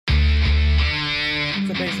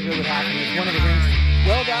basically what happened is one of the rings.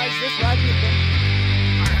 Well guys, this ride has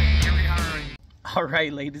been...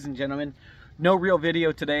 Alright ladies and gentlemen, no real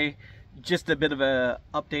video today, just a bit of a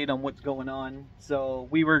update on what's going on. So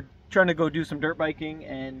we were trying to go do some dirt biking,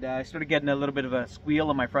 and I started getting a little bit of a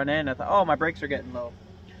squeal on my front end. I thought, oh, my brakes are getting low.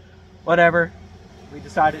 Whatever. We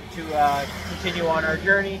decided to continue on our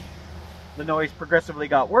journey. The noise progressively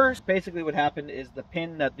got worse. Basically what happened is the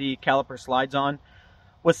pin that the caliper slides on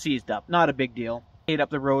was seized up. Not a big deal. Ate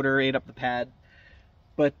up the rotor, ate up the pad.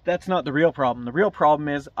 But that's not the real problem. The real problem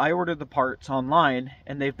is I ordered the parts online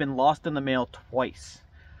and they've been lost in the mail twice.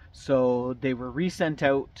 So they were resent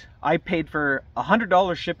out. I paid for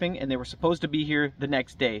 $100 shipping and they were supposed to be here the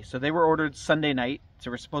next day. So they were ordered Sunday night.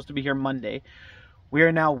 So we're supposed to be here Monday. We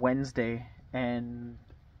are now Wednesday and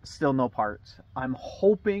still no parts. I'm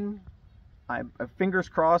hoping, fingers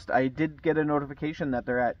crossed, I did get a notification that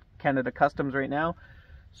they're at Canada Customs right now.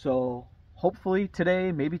 So hopefully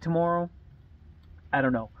today, maybe tomorrow. I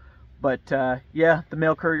don't know. But yeah, the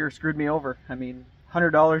mail courier screwed me over. I mean,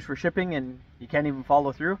 $100 for shipping and you can't even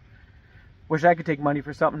follow through. Wish I could take money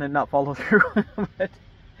for something and not follow through. But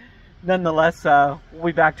nonetheless, we'll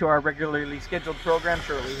be back to our regularly scheduled program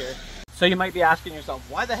shortly here. So you might be asking yourself,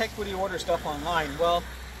 why the heck would you order stuff online? Well,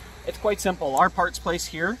 it's quite simple. Our parts place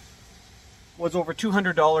here was over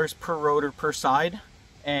 $200 per rotor per side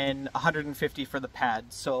and $150 for the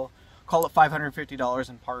pad. So call it $550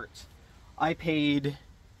 in parts. I paid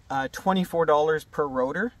 $24 per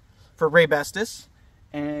rotor for Raybestos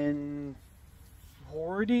and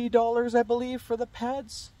 $40 I believe for the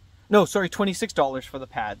pads. No, sorry, $26 for the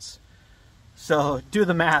pads. So do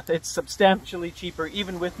the math. It's substantially cheaper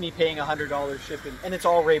even with me paying $100 shipping, and it's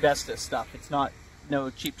all Raybestos stuff. It's not no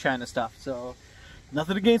cheap China stuff. So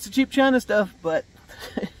nothing against the cheap China stuff, but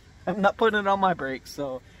I'm not putting it on my brakes.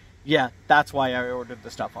 So yeah, that's why I ordered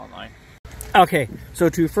the stuff online. Okay, so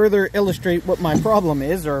to further illustrate what my problem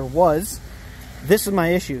is or was, this is my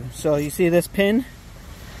issue. So you see this pin?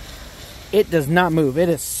 It does not move. It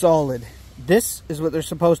is solid. This is what they're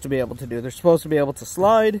supposed to be able to do. They're supposed to be able to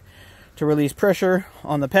slide to release pressure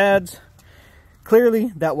on the pads.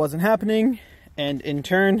 Clearly that wasn't happening, and in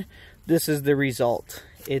turn this is the result.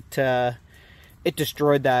 It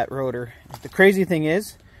destroyed that rotor. The crazy thing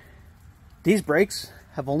is these brakes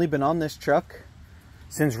have only been on this truck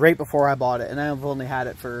since right before I bought it, and I've only had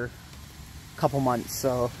it for a couple months.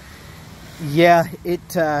 So yeah, it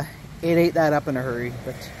ate that up in a hurry,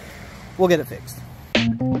 but we'll get it fixed.